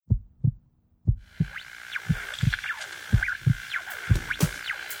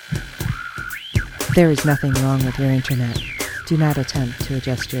There is nothing wrong with your internet. Do not attempt to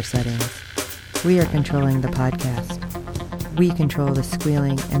adjust your settings. We are controlling the podcast. We control the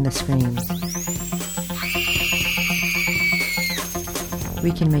squealing and the screams.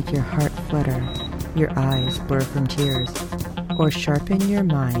 We can make your heart flutter, your eyes blur from tears, or sharpen your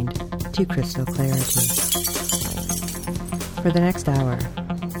mind to crystal clarity. For the next hour,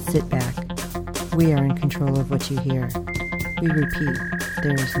 sit back. We are in control of what you hear. We repeat,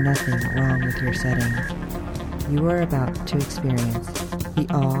 there is nothing wrong with your settings. You are about to experience the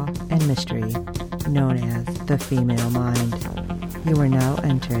awe and mystery known as the female mind. You are now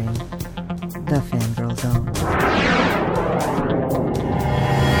entering the Fangirl Zone.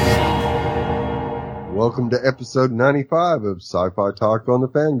 Welcome to episode 95 of Sci-Fi Talk on the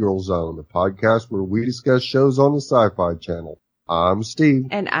Fangirl Zone, the podcast where we discuss shows on the Sci-Fi Channel. I'm Steve.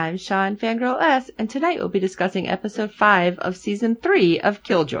 And I'm Sean Fangirl S, and tonight we'll be discussing episode 5 of season 3 of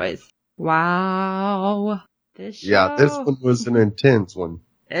Killjoys. Wow. This show. Yeah, this one was an intense one.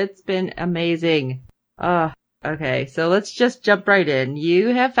 It's been amazing. Okay, so let's just jump right in.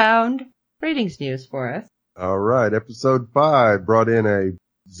 You have found ratings news for us. Alright, episode 5 brought in a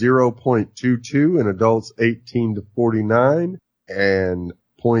 0.22 in adults 18 to 49 and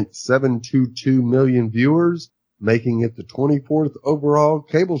 0.722 million viewers, making it the 24th overall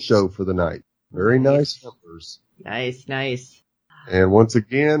cable show for the night. Very nice numbers. Nice. And once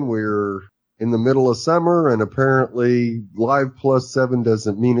again, we're in the middle of summer, and apparently Live Plus 7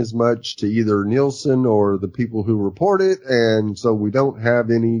 doesn't mean as much to either Nielsen or the people who report it, and so we don't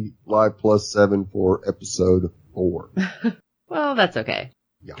have any Live Plus 7 for episode 4. Well, that's okay.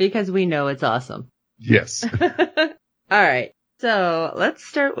 Yeah. Because we know it's awesome. Yes. Alright, so let's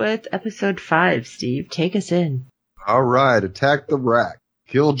start with episode 5, Steve. Take us in. Alright, Attack the Rack.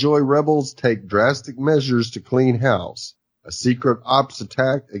 Killjoy rebels take drastic measures to clean house. A secret ops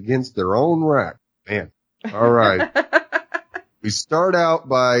attack against their own rack. Man. Alright. We start out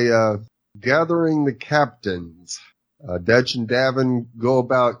by gathering the captains. Dutch and Davin go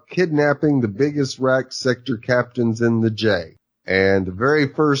about kidnapping the biggest rack sector captains in the J. And the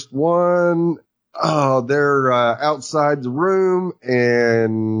very first one, they're outside the room,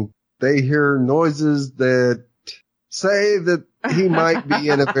 and they hear noises that say that he might be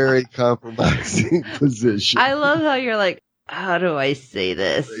in a very compromising position. I love how you're like, how do I say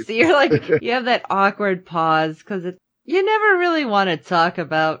this? So you're like, you have that awkward pause, because you never really want to talk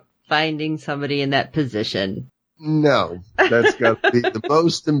about finding somebody in that position. No, that's got to be the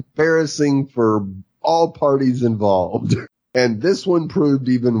most embarrassing for all parties involved. And this one proved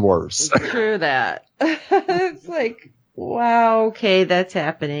even worse. True that. It's like, wow, okay, that's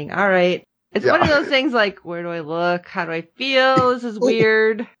happening. All right. It's one of those things like, where do I look? How do I feel? This is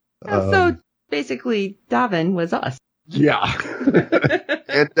weird. So basically, Davin was us. Yeah.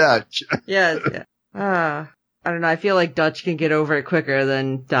 And Dutch. Yes. I don't know. I feel like Dutch can get over it quicker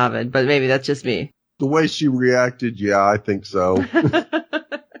than Davin, but maybe that's just me. The way she reacted, yeah, I think so.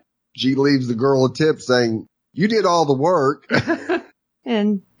 She leaves the girl a tip saying, "You did all the work."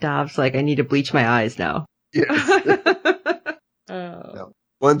 And Dav's like, I need to bleach my eyes now. Yes. Oh.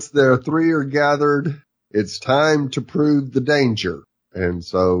 Once their three are gathered, it's time to prove the danger. And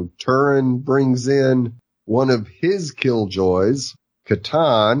so Turin brings in one of his killjoys,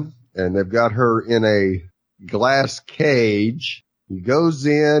 Catan, and they've got her in a glass cage. He goes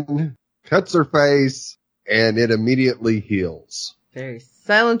in, cuts her face, and it immediately heals. Very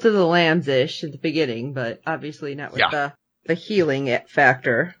Silence of the Lambs-ish at the beginning, but obviously not with the healing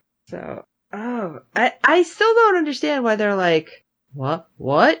factor. So, I still don't understand why they're like, what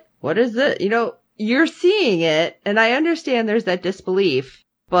is it? You know, you're seeing it, and I understand there's that disbelief,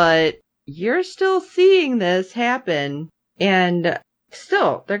 but you're still seeing this happen, and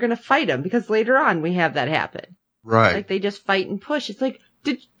still, they're gonna fight him, because later on we have that happen. Right. Like, they just fight and push. It's like,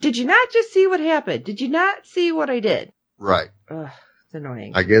 did you not just see what happened? Did you not see what I did? Right. Ugh, it's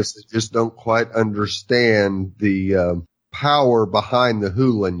annoying. I guess they just don't quite understand the power behind the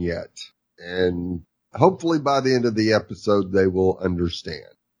Hulan yet. And hopefully by the end of the episode, they will understand.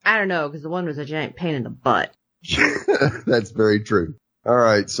 I don't know, because the one was a giant pain in the butt. That's very true. All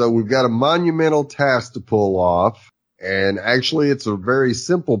right, so we've got a monumental task to pull off, and actually it's a very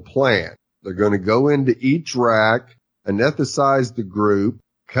simple plan. They're going to go into each rack, anesthetize the group,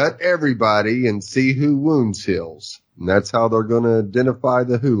 cut everybody, and see who wounds heals. And that's how they're going to identify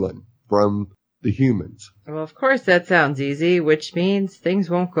the Hulan from the humans. Well, of course that sounds easy, which means things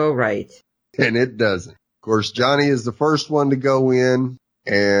won't go right. And it doesn't. Of course, Johnny is the first one to go in,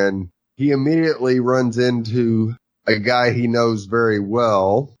 and he immediately runs into a guy he knows very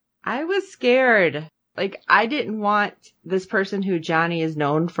well. I was scared. Like, I didn't want this person who Johnny is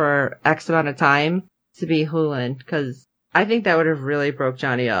known for X amount of time to be Hulin, because I think that would have really broke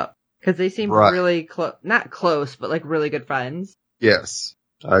Johnny up. Because they seem really not close, but like really good friends. Yes,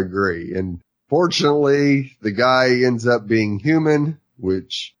 I agree. And fortunately, the guy ends up being human,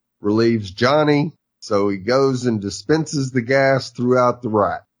 which relieves Johnny. So he goes and dispenses the gas throughout the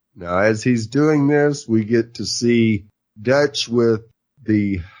rack. Now, as he's doing this, we get to see Dutch with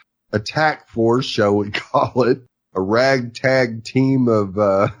the attack force, shall we call it, a ragtag team of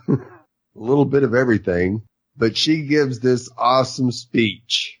a little bit of everything. But she gives this awesome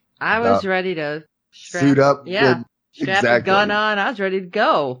speech. I was ready to suit up. Yeah, strap the gun on. I was ready to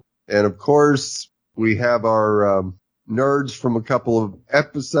go. And of course, we have our nerds from a couple of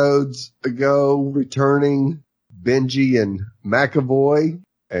episodes ago returning, Benji and McAvoy.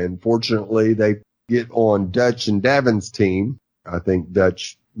 And fortunately, they get on Dutch and Davin's team. I think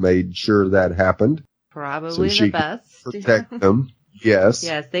Dutch made sure that happened. Probably so the best. Protect them. Yes.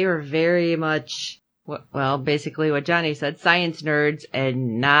 Yes, they were very much, well, basically what Johnny said, science nerds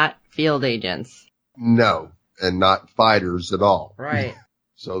and not field agents. No, and not fighters at all. Right.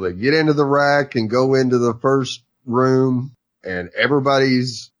 So they get into the rack and go into the first room, and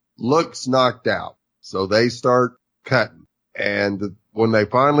everybody's looks knocked out. So they start cutting. And when they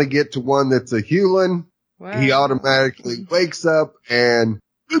finally get to one that's a Hulin, he automatically wakes up and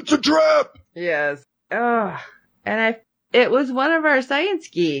it's a trap. Yes. Oh, and it was one of our science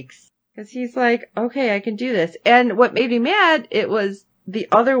geeks, because he's like, okay, I can do this. And what made me mad, it was the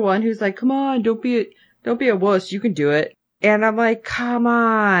other one who's like, come on, don't be a wuss, you can do it. And I'm like, come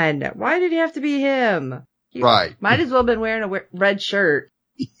on, why did it have to be him? He might as well have been wearing a red shirt.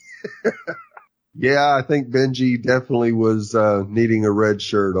 Yeah, I think Benji definitely was needing a red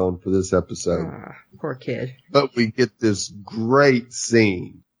shirt on for this episode. Poor kid. But we get this great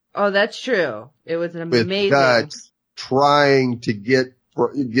scene. Oh, that's true. It was an amazing. With Dutch trying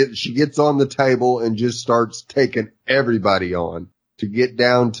to she gets on the table and just starts taking everybody on to get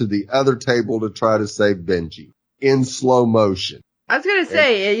down to the other table to try to save Benji in slow motion. I was going to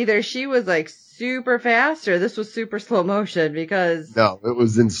say either she was like super fast or this was super slow motion, because. No, it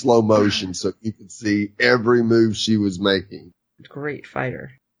was in slow motion. So you could see every move she was making. Great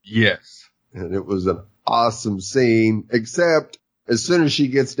fighter. Yes. And it was an awesome scene, except as soon as she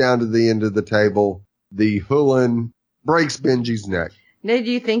gets down to the end of the table, the Hulin breaks Benji's neck. Now,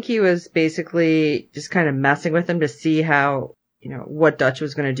 do you think he was basically just kind of messing with him to see how, what Dutch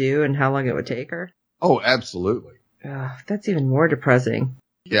was going to do and how long it would take her? Oh, absolutely. That's even more depressing.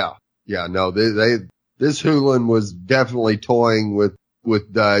 Yeah. Yeah, no, this Hulin was definitely toying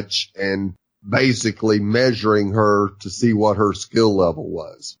with Dutch and basically measuring her to see what her skill level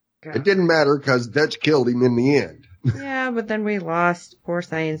was. God. It didn't matter because Dutch killed him in the end. Yeah, but then we lost poor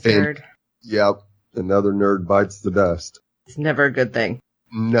science nerd. Yep. Another nerd bites the dust. It's never a good thing.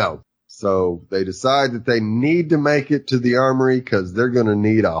 No. So they decide that they need to make it to the armory because they're going to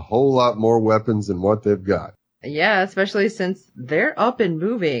need a whole lot more weapons than what they've got. Yeah, especially since they're up and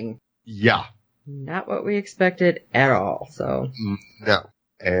moving. Yeah. Not what we expected at all, so. No.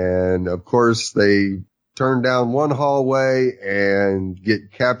 And of course they turn down one hallway and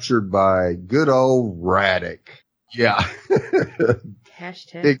get captured by good old Radek. Yeah.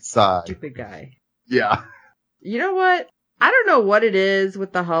 Hashtag big side. Stupid guy. Yeah. You know what? I don't know what it is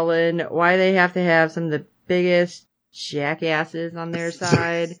with the Hulin, why they have to have some of the biggest jackasses on their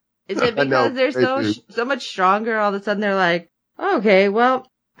side. Is it because they're so much stronger, all of a sudden they're like, okay, well,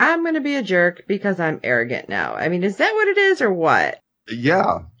 I'm going to be a jerk because I'm arrogant now. I mean, is that what it is or what?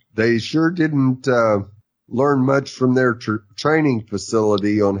 Yeah. They sure didn't learn much from their training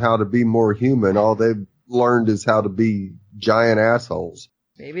facility on how to be more human. All they've learned is how to be giant assholes.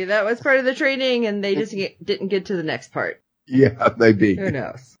 Maybe that was part of the training and they just didn't get to the next part. Yeah, maybe. Who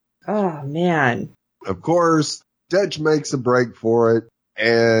knows? Oh, man. Of course, Dutch makes a break for it.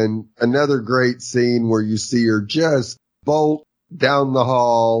 And another great scene where you see her just bolt down the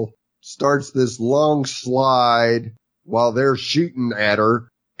hall, starts this long slide while they're shooting at her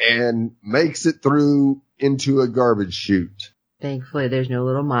and makes it through into a garbage chute. Thankfully, there's no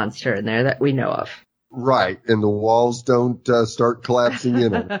little monster in there that we know of. Right. And the walls don't start collapsing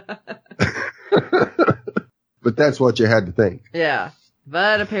in on it. But that's what you had to think. Yeah.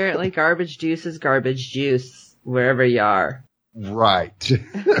 But apparently garbage juice is garbage juice wherever you are. Right.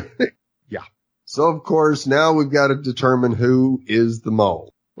 Yeah. So, of course, now we've got to determine who is the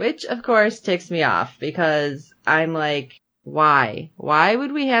mole. Which, of course, ticks me off because I'm like, why? Why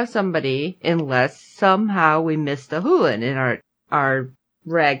would we have somebody unless somehow we missed a Hulin in our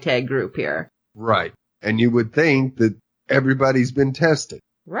ragtag group here? Right. And you would think that everybody's been tested.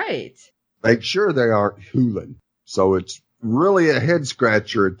 Right. make sure they aren't Hulan. So it's really a head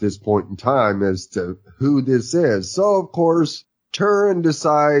scratcher at this point in time as to who this is. So of course, Turin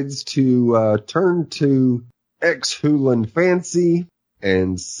decides to turn to ex-Hulan Fancy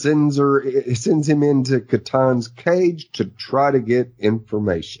and sends him into Katan's cage to try to get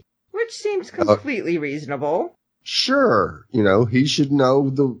information. Which seems completely reasonable. Sure, he should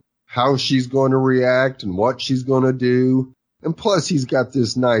know how she's going to react and what she's going to do. And plus he's got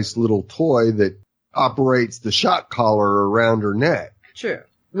this nice little toy that operates the shock collar around her neck. True.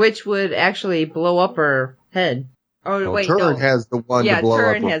 Which would actually blow up her head. Oh, wait, Turin no. has the one to blow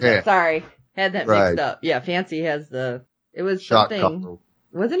Turin up her has head. that. Sorry. Had that mixed up. Yeah, Fancy has it was shock something, collar.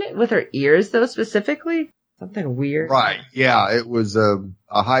 Wasn't it with her ears though specifically? Something weird. Right. Yeah, it was a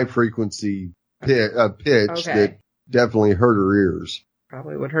high frequency pitch that definitely hurt her ears.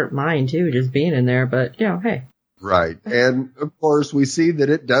 Probably would hurt mine too, just being in there, but hey. Right. And of course we see that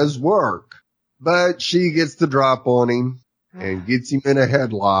it does work, but she gets the drop on him and gets him in a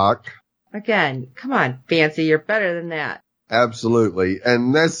headlock. Again, come on, Fancy, you're better than that. Absolutely.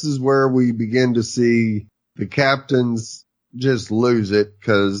 And this is where we begin to see the captains just lose it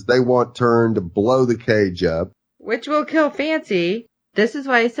because they want Turin to blow the cage up. Which will kill Fancy. This is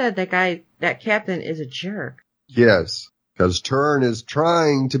why I said that captain is a jerk. Yes, because Turin is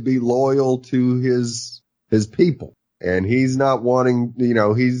trying to be loyal to his people. And he's not wanting,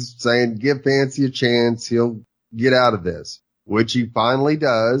 he's saying, give Fancy a chance. He'll get out of this, which he finally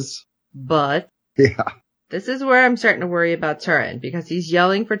does. But. Yeah. This is where I'm starting to worry about Turin, because he's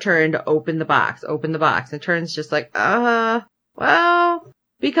yelling for Turin to open the box. And Turin's just like, well,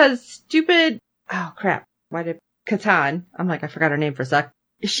 because stupid, oh crap, why did Katan, I'm like, I forgot her name for a sec.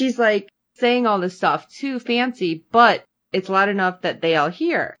 She's like saying all this stuff to Fancy, but it's loud enough that they all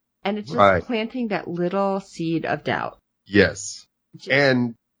hear. And it's just planting that little seed of doubt. Yes.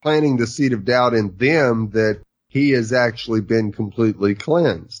 And planting the seed of doubt in them that he has actually been completely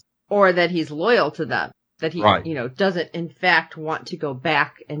cleansed. Or that he's loyal to them. That he, doesn't in fact want to go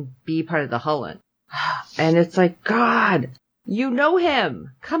back and be part of the Hulan. And it's like, God, you know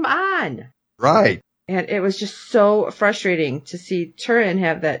him. Come on. Right. And it was just so frustrating to see Turin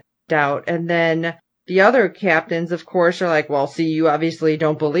have that doubt. And then the other captains, of course, are like, well, see, you obviously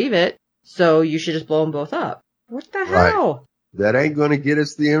don't believe it, so you should just blow them both up. What the hell? That ain't going to get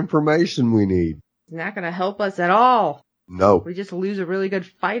us the information we need. It's not going to help us at all. No. We just lose a really good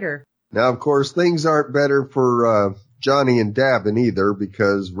fighter. Now, of course, things aren't better for Johnny and Davin either,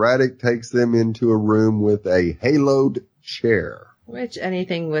 because Radek takes them into a room with a haloed chair. Which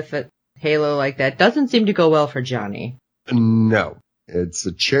anything with a halo like that doesn't seem to go well for Johnny. No. It's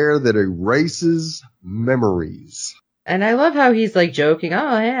a chair that erases memories. And I love how he's like joking,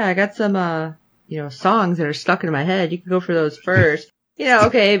 oh yeah, I got some songs that are stuck in my head. You can go for those first.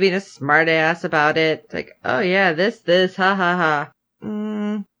 Okay, being a smart ass about it. It's like, oh yeah, this, ha ha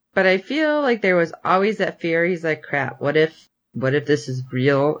ha. But I feel like there was always that fear. He's like, crap, what if this is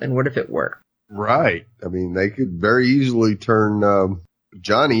real and what if it worked? Right. I mean, they could very easily turn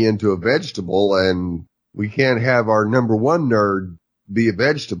Johnny into a vegetable, and we can't have our number one nerd be a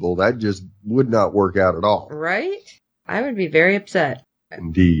vegetable. That just would not work out at all. Right? I would be very upset.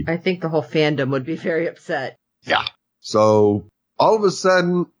 Indeed. I think the whole fandom would be very upset. Yeah. So all of a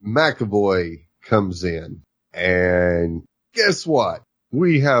sudden, McAvoy comes in, and guess what?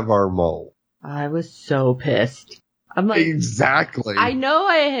 We have our mole. I was so pissed. I'm like, exactly. I know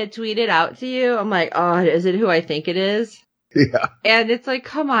I had tweeted out to you. I'm like, oh, is it who I think it is? Yeah. And it's like,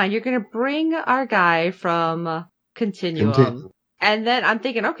 come on, you're going to bring our guy from Continuum. And then I'm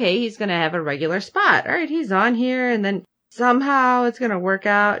thinking, okay, he's going to have a regular spot. All right, he's on here, and then somehow it's going to work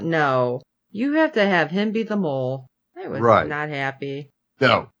out. No, you have to have him be the mole. I was not happy.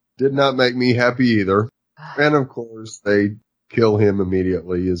 No, did not make me happy either. And of course, they kill him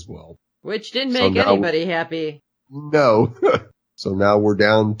immediately as well. Which didn't make anybody happy. No. So now we're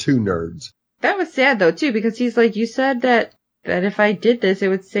down 2 nerds. That was sad though too, because he's like, you said that if I did this, it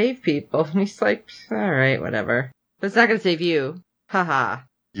would save people. And he's like, alright, whatever. But it's not gonna save you. Haha.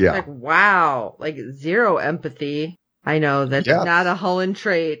 Yeah. Like, wow. Like, 0 empathy. I know, that's not a Hulan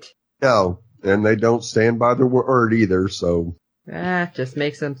trait. No. And they don't stand by their word either, so. That just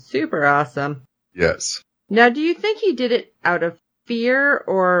makes them super awesome. Yes. Now, do you think he did it out of fear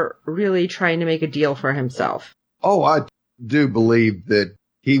or really trying to make a deal for himself? Oh, I do believe that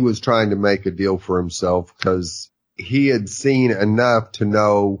he was trying to make a deal for himself because he had seen enough to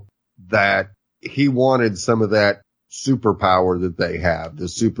know that he wanted some of that superpower that they have, the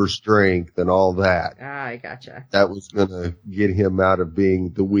super strength and all that. Ah, I gotcha. That was going to get him out of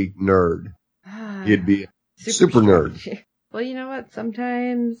being the weak nerd. He'd be a super nerd. Well, you know what?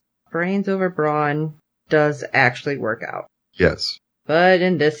 Sometimes brains over brawn does actually work out. Yes. But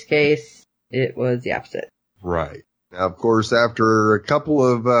in this case, it was the opposite. Right. Now, of course, after a couple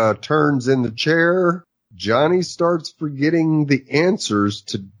of turns in the chair, Johnny starts forgetting the answers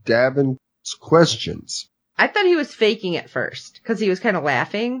to Davin's questions. I thought he was faking at first because he was kind of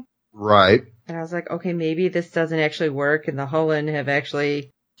laughing. Right. And I was like, okay, maybe this doesn't actually work and the Hullen have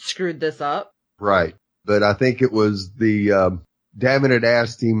actually screwed this up. Right. But I think it was the Davin had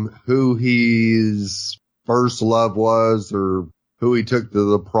asked him who his first love was or who he took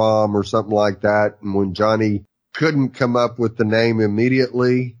to the prom or something like that. And when Johnny couldn't come up with the name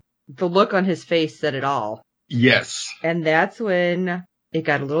immediately. The look on his face said it all. Yes. And that's when it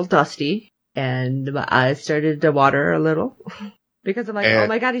got a little dusty and my eyes started to water a little because I'm like, oh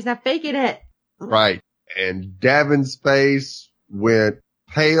my God, he's not faking it. Right. And Davin's face went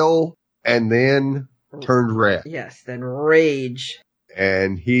pale and then turned red. Yes, then rage.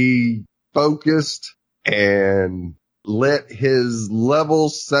 And he focused and let his level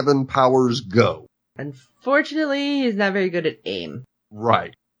 7 powers go. Unfortunately, he's not very good at aim.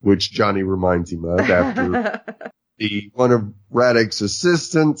 Right. Which Johnny reminds him of after one of Radek's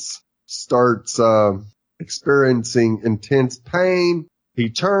assistants starts experiencing intense pain. He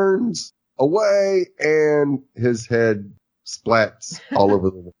turns away and his head splats all over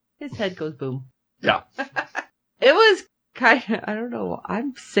the wall. His head goes boom. Yeah. It was kind of, I don't know,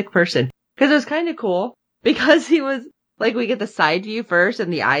 I'm a sick person. Because it was kind of cool. Because he was, like, we get the side view first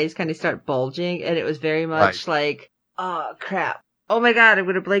and the eyes kind of start bulging. And it was very much like, oh, crap. Oh my God, I'm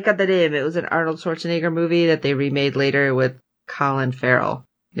going to blank on the name. It was an Arnold Schwarzenegger movie that they remade later with Colin Farrell.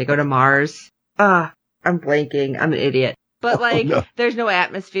 They go to Mars. I'm blanking. I'm an idiot. But, like, there's no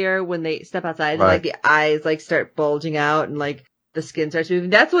atmosphere when they step outside. Right. And, like, the eyes, like, start bulging out and, like, the skin starts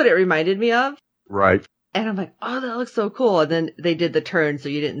moving. That's what it reminded me of. Right. And I'm like, oh, that looks so cool. And then they did the turn so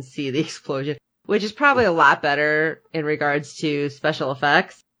you didn't see the explosion, which is probably a lot better in regards to special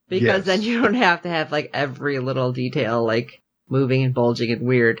effects because then you don't have to have, like, every little detail, like, moving and bulging and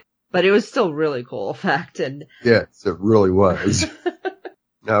weird. But it was still really cool effect. And yes, it really was.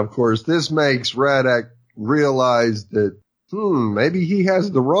 Now, of course, this makes Radek realize that, maybe he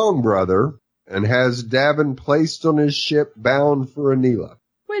has the wrong brother and has Davin placed on his ship bound for Anila.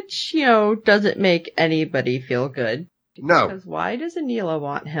 Which, you know, doesn't make anybody feel good. No. Because why does Anila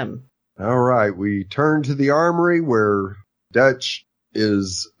want him? All right, we turn to the armory where Dutch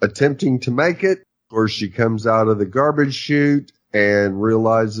is attempting to make it. Of course, she comes out of the garbage chute and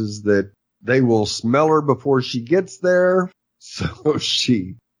realizes that they will smell her before she gets there. So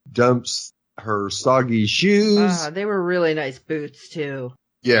she dumps her soggy shoes. They were really nice boots, too.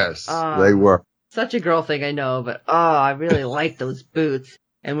 Yes, they were. Such a girl thing, I know, but I really like those boots.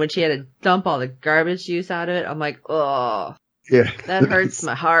 And when she had to dump all the garbage juice out of it, I'm like, oh, yeah, that hurts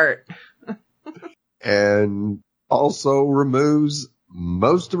my heart. And also removes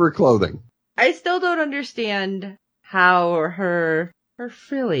most of her clothing. I still don't understand how her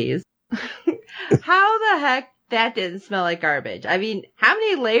frillies, how the heck that didn't smell like garbage. I mean, how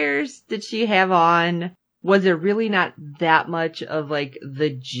many layers did she have on? Was there really not that much of like the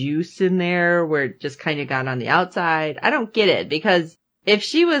juice in there where it just kind of got on the outside? I don't get it because if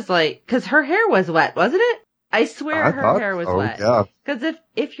she was like, cause her hair was wet, wasn't it? I swear her hair was wet. Yeah. Cause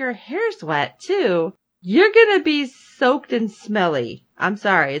if your hair's wet too, you're gonna be soaked and smelly. I'm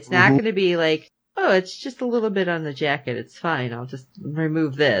sorry. It's not gonna be like, oh, it's just a little bit on the jacket. It's fine. I'll just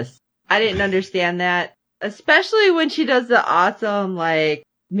remove this. I didn't understand that. Especially when she does the awesome, like,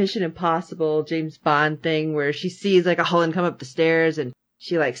 Mission Impossible James Bond thing where she sees like a Hullen come up the stairs and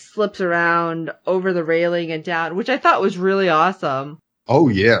she like slips around over the railing and down, which I thought was really awesome. Oh,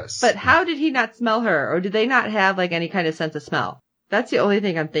 yes. But how did he not smell her? Or did they not have like any kind of sense of smell? That's the only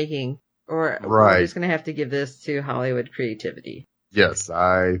thing I'm thinking. Or we're just going to have to give this to Hollywood creativity. Yes,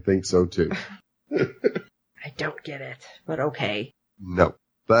 I think so too. I don't get it, but okay. No,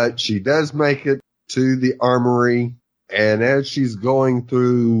 but she does make it to the armory. And as she's going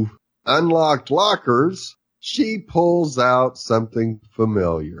through unlocked lockers, she pulls out something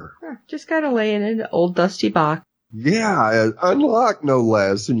familiar. Just kind of laying in an old dusty box. Yeah, unlocked no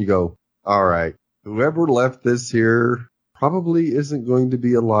less. And you go, all right, whoever left this here probably isn't going to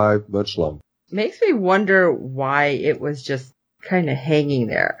be alive much longer. Makes me wonder why it was just kind of hanging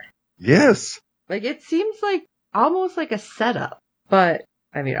there. Yes. Like it seems like almost like a setup. But,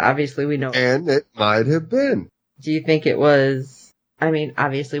 I mean, obviously we know. And it might have been. Do you think it was, I mean,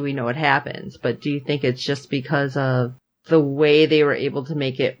 obviously we know what happens, but do you think it's just because of the way they were able to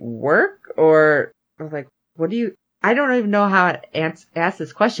make it work? Or like, what do you, I don't even know how to ask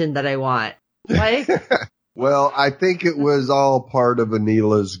this question that I want. Like, well, I think it was all part of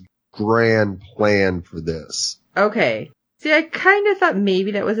Anila's grand plan for this. Okay. See, I kind of thought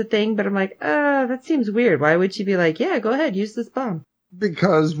maybe that was a thing, but I'm like, that seems weird. Why would she be like, yeah, go ahead, use this bomb?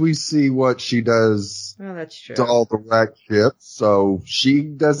 Because we see what she does Oh, that's true. to all the Rack ships, so she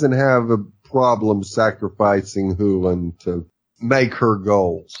doesn't have a problem sacrificing Hulan to make her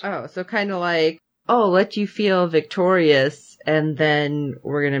goals. Oh, so kind of like, let you feel victorious, and then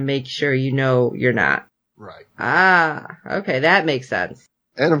we're going to make sure you know you're not. Right. Ah, okay, that makes sense.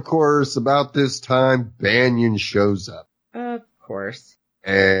 And of course, about this time, Banyan shows up. Of course.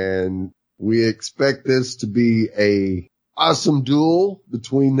 And we expect this to be a awesome duel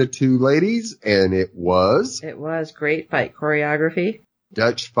between the two ladies, and it was. It was great fight choreography.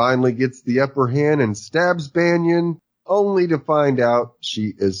 Dutch finally gets the upper hand and stabs Banyan, only to find out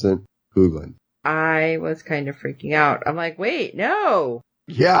she isn't Hulan. I was kind of freaking out. I'm like, wait, no.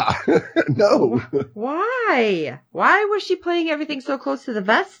 Yeah, no. Why? Why was she playing everything so close to the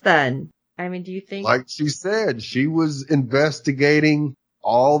vest then? I mean, do you think... Like she said, she was investigating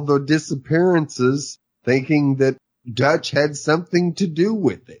all the disappearances, thinking that Dutch had something to do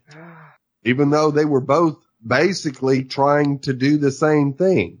with it. Even though they were both basically trying to do the same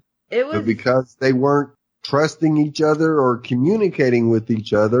thing. It was... But because they weren't trusting each other or communicating with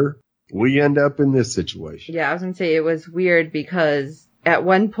each other, we end up in this situation. Yeah, I was going to say it was weird because at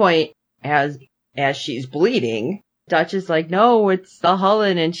one point, as she's bleeding, Dutch is like, no, it's the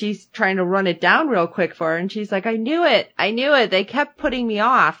Hullen, and she's trying to run it down real quick for her, and she's like, I knew it. They kept putting me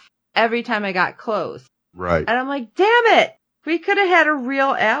off every time I got close. Right. And I'm like, damn it. We could have had a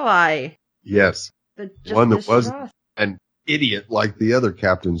real ally. Yes. One that wasn't an idiot like the other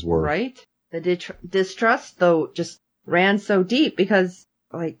captains were. Right. The distrust, though, just ran so deep because,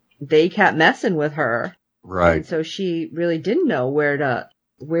 like, they kept messing with her. Right. And so she really didn't know where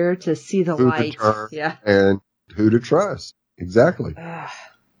to see the light. Yeah. And who to trust. Exactly.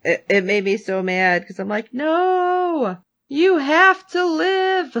 It made me so mad because I'm like, no, you have to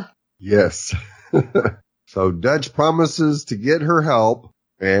live. Yes. So Dutch promises to get her help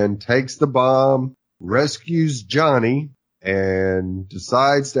and takes the bomb, rescues Johnny, and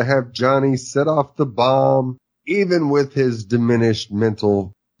decides to have Johnny set off the bomb, even with his diminished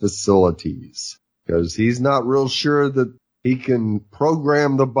mental facilities, because he's not real sure that he can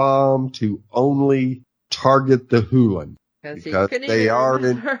program the bomb to only target the Hulan. Because they are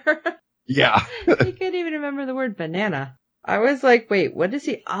in... Yeah. He couldn't even remember the word banana. I was like, wait, what is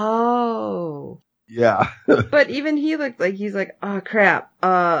he? Oh. Yeah. But even he looked like he's like, oh crap,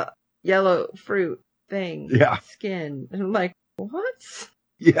 yellow fruit thing. Yeah. Skin. And I'm like, what?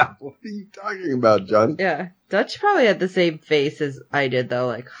 Yeah. What are you talking about, Johnny? Yeah. Dutch probably had the same face as I did though.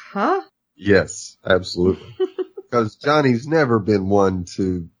 Like, huh? Yes, absolutely. Because Johnny's never been one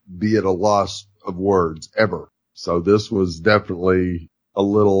to be at a loss of words ever. So this was definitely a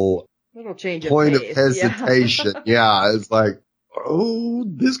little change point of hesitation. Yeah. It's like, oh,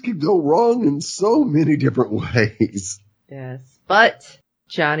 this could go wrong in so many different ways. Yes. But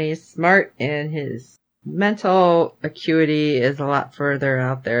Johnny's smart and his mental acuity is a lot further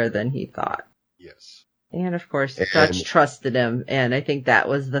out there than he thought. Yes. And of course, Dutch trusted him. And I think that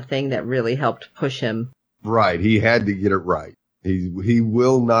was the thing that really helped push him. Right. He had to get it right. He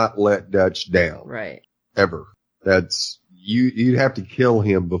will not let Dutch down. Right. Ever. That's, you'd have to kill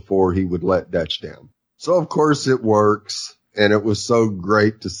him before he would let Dutch down. So of course it works. And it was so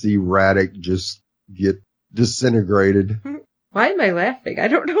great to see Radek just get disintegrated. Why am I laughing? I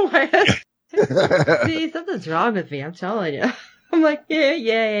don't know why. See, something's wrong with me. I'm telling you. I'm like, yeah,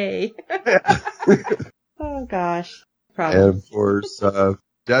 yay. Oh gosh. And of course,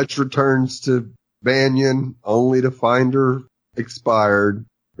 Dutch returns to Banyan only to find her expired.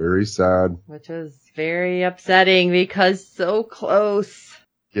 Very sad. Which was very upsetting because so close.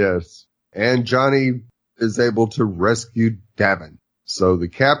 Yes. And Johnny is able to rescue Davin. So the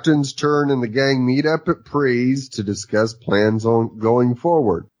captain's turn and the gang meet up at Pre's to discuss plans on going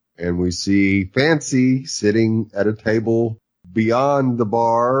forward. And we see Fancy sitting at a table beyond the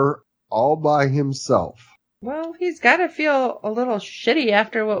bar all by himself. Well, he's got to feel a little shitty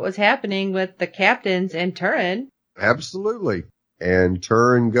after what was happening with the captains and Turin. Absolutely. And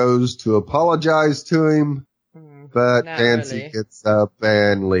Turin goes to apologize to him, but Fancy gets up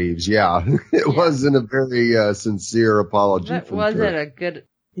and leaves. Yeah, it wasn't a very sincere apology. That wasn't Turin.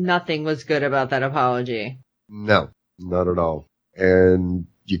 Nothing was good about that apology. No, not at all. And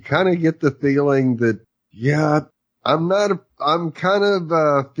you kind of get the feeling that, yeah, I'm kind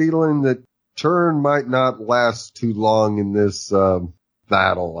of feeling that Turin might not last too long in this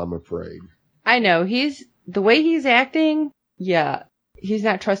battle, I'm afraid. I know. The way he's acting, yeah, he's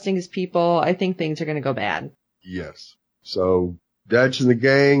not trusting his people. I think things are going to go bad. Yes. So Dutch and the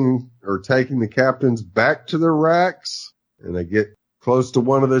gang are taking the captains back to their racks, and they get close to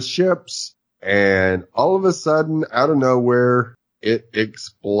one of the ships, and all of a sudden, out of nowhere, it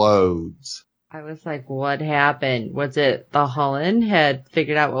explodes. I was like, what happened? Was it the Hullen had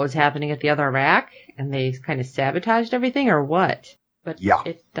figured out what was happening at the other rack, and they kind of sabotaged everything, or what? But yeah.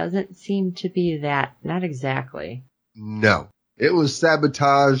 It doesn't seem to be that. Not exactly. No. It was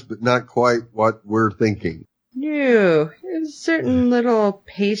sabotage, but not quite what we're thinking. No. It was a certain little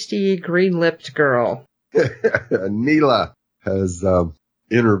pasty, green-lipped girl. Neela has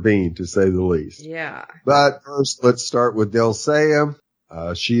intervened, to say the least. Yeah. But first, let's start with Dulcea.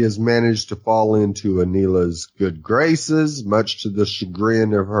 She has managed to fall into Anila's good graces, much to the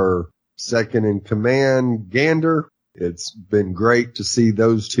chagrin of her second-in-command, Gander. It's been great to see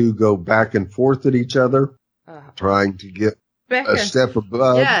those two go back and forth at each other, trying to get a step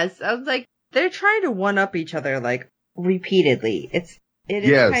above. Yes, I was like, they're trying to one-up each other, like, repeatedly. It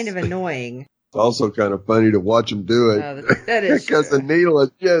is kind of annoying. It's also kind of funny to watch them do it. Oh, that is because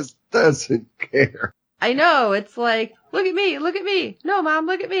Anila just doesn't care. I know, it's like, look at me. No, Mom,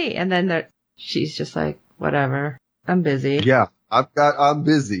 look at me. And then she's just like, whatever, I'm busy. Yeah, I'm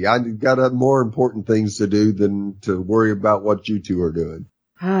busy. I've got more important things to do than to worry about what you two are doing.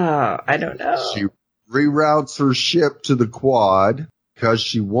 Oh, I don't know. She reroutes her ship to the quad because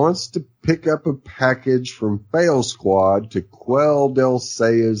she wants to pick up a package from Fail Squad to quell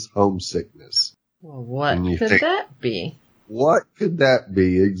Dulcea's homesickness. Well, what could that be? What could that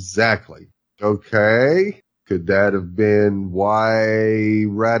be exactly? Okay. Could that have been why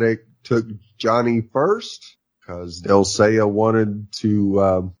Radek took Johnny first? Because Dulcea wanted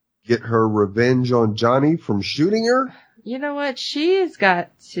to get her revenge on Johnny from shooting her? You know what? She's got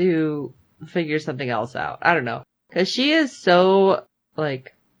to figure something else out. I don't know. Because she is so,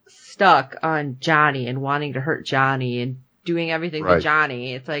 like, stuck on Johnny and wanting to hurt Johnny and doing everything to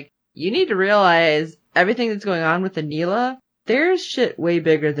Johnny. It's like, you need to realize everything that's going on with Anila, there's shit way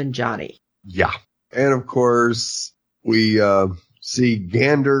bigger than Johnny. Yeah. And of course, we see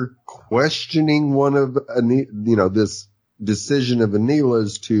Gander questioning one of, this decision of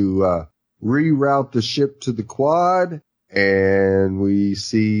Anila's to reroute the ship to the quad. And we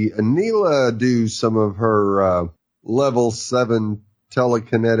see Anila do some of her level 7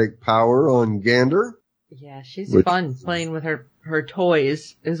 telekinetic power on Gander. Yeah, she's fun playing with her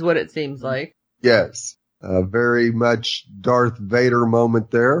toys, is what it seems like. Yes. Very much Darth Vader moment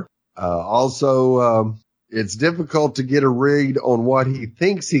there. Also, it's difficult to get a read on what he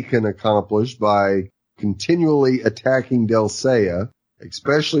thinks he can accomplish by continually attacking Dulcea,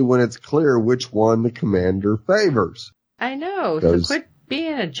 especially when it's clear which one the commander favors. I know, so quit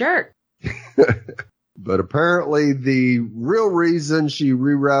being a jerk. But apparently the real reason she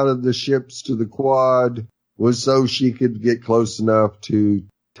rerouted the ships to the quad was so she could get close enough to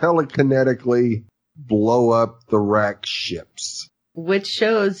telekinetically blow up the rack ships. Which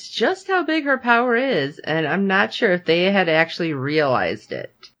shows just how big her power is, and I'm not sure if they had actually realized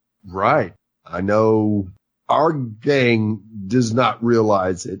it. Right. I know our gang does not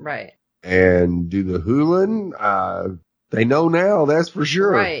realize it. Right. And do the Hullen? They know now, that's for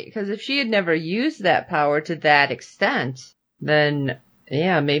sure. Right, because if she had never used that power to that extent, then,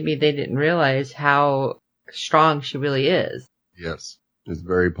 yeah, maybe they didn't realize how strong she really is. Yes, it's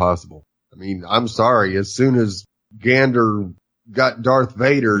very possible. I mean, I'm sorry, as soon as Gander got Darth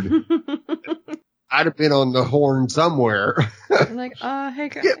Vadered, I'd have been on the horn somewhere. I'm like, hey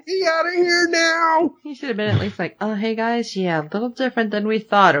guys. Get me out of here now! He should have been at least like, hey guys, yeah, a little different than we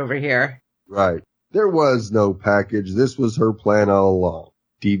thought over here. Right. There was no package. This was her plan all along.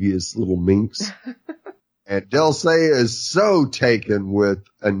 Devious little minx. And Dulcea is so taken with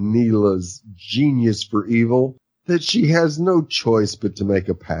Anila's genius for evil that she has no choice but to make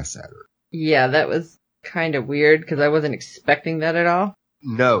a pass at her. Yeah, that was kind of weird because I wasn't expecting that at all.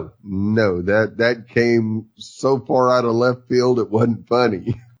 No, that came so far out of left field it wasn't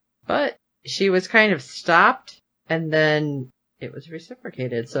funny. But she was kind of stopped and then it was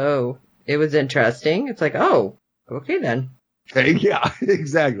reciprocated, so it was interesting. It's like, oh, okay then. Okay, yeah,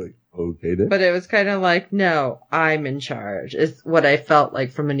 exactly. Okay then. But it was kind of like, no, I'm in charge. Is what I felt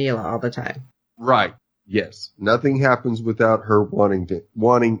like from Anila all the time. Right. Yes. Nothing happens without her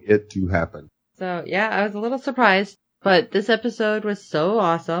wanting it to happen. So yeah, I was a little surprised, but this episode was so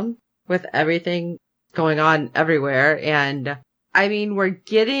awesome with everything going on everywhere. And I mean, we're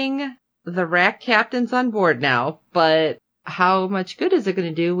getting the rack captains on board now, but how much good is it going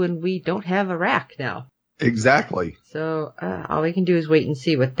to do when we don't have a rack now? Exactly. So all we can do is wait and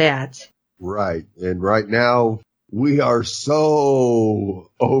see with that. Right. And right now we are so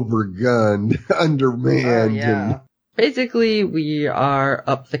overgunned, undermanned. Oh, yeah. basically we are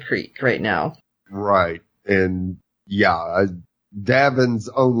up the creek right now. Right. And yeah, Davin's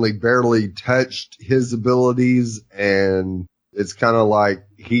only barely touched his abilities, and it's kind of like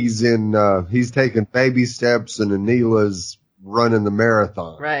he's taking baby steps and Anila's running the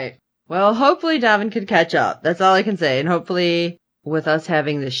marathon. Right. Well, hopefully Davin could catch up. That's all I can say. And hopefully with us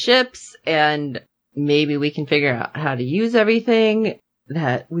having the ships and maybe we can figure out how to use everything,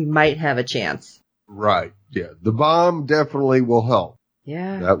 that we might have a chance. Right. Yeah. The bomb definitely will help.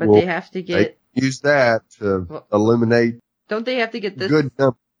 Yeah. They have to get... Use that to eliminate... Don't they have to get this good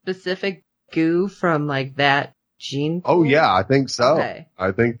specific goo from like that gene pool? Oh yeah, I think so. Okay.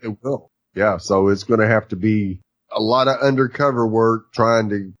 I think they will. Yeah. So it's going to have to be a lot of undercover work trying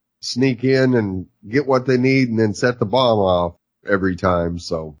to sneak in and get what they need and then set the bomb off every time.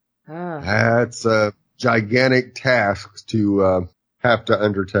 So that's a gigantic task to have to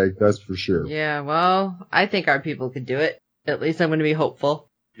undertake. That's for sure. Yeah. Well, I think our people could do it. At least I'm going to be hopeful.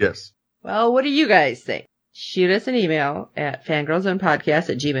 Yes. Well, what do you guys think? Shoot us an email at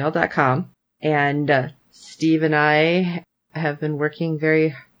fangirlzonepodcast@gmail.com. And Steve and I have been working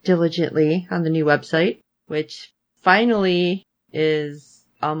very diligently on the new website, which finally is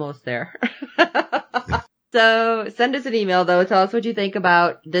almost there. So send us an email, though. Tell us what you think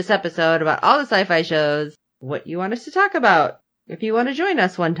about this episode, about all the sci-fi shows, what you want us to talk about, if you want to join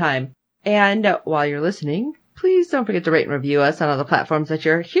us one time. And while you're listening, please don't forget to rate and review us on all the platforms that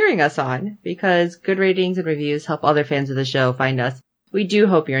you're hearing us on, because good ratings and reviews help other fans of the show find us. We do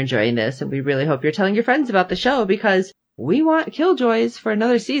hope you're enjoying this, and we really hope you're telling your friends about the show, because we want Killjoys for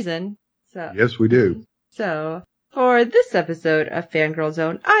another season. So yes, we do. So for this episode of Fangirl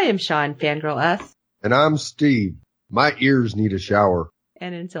Zone, I am Sean Fangirl S. And I'm Steve. My ears need a shower.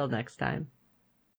 And until next time.